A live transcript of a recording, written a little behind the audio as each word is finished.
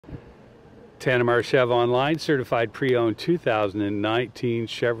Tanimar Chev Online, certified pre-owned 2019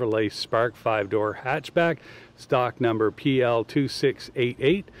 Chevrolet Spark 5-door hatchback, stock number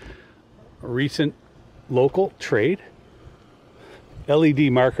PL7688, recent local trade,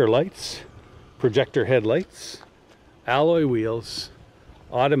 LED marker lights, projector headlights, alloy wheels,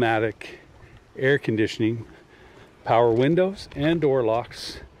 automatic, air conditioning, power windows and door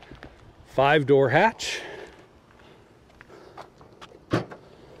locks, 5-door hatch,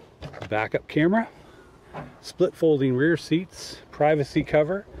 backup camera, split folding rear seats, privacy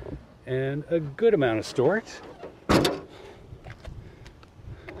cover, and a good amount of storage.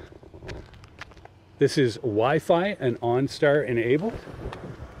 This is Wi-Fi and OnStar enabled.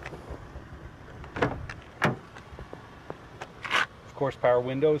 Of course, power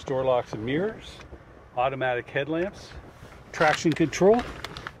windows, door locks and mirrors, automatic headlamps, traction control,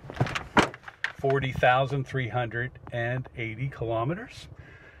 40,380 kilometers.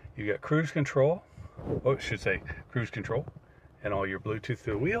 You got cruise control, I should say cruise control, and all your Bluetooth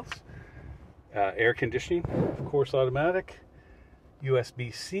through the wheels. Air conditioning, of course, automatic.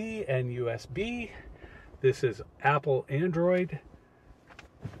 USB-C and USB. This is Apple Android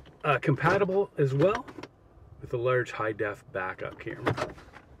compatible as well, with a large high-def backup camera.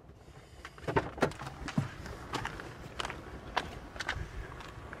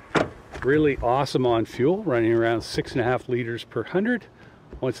 Really awesome on fuel, running around 6.5 liters per 100.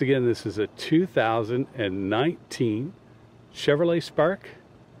 Once again, this is a 2019 Chevrolet Spark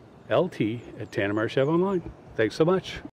LT at Tanimar Chev Online. Thanks so much.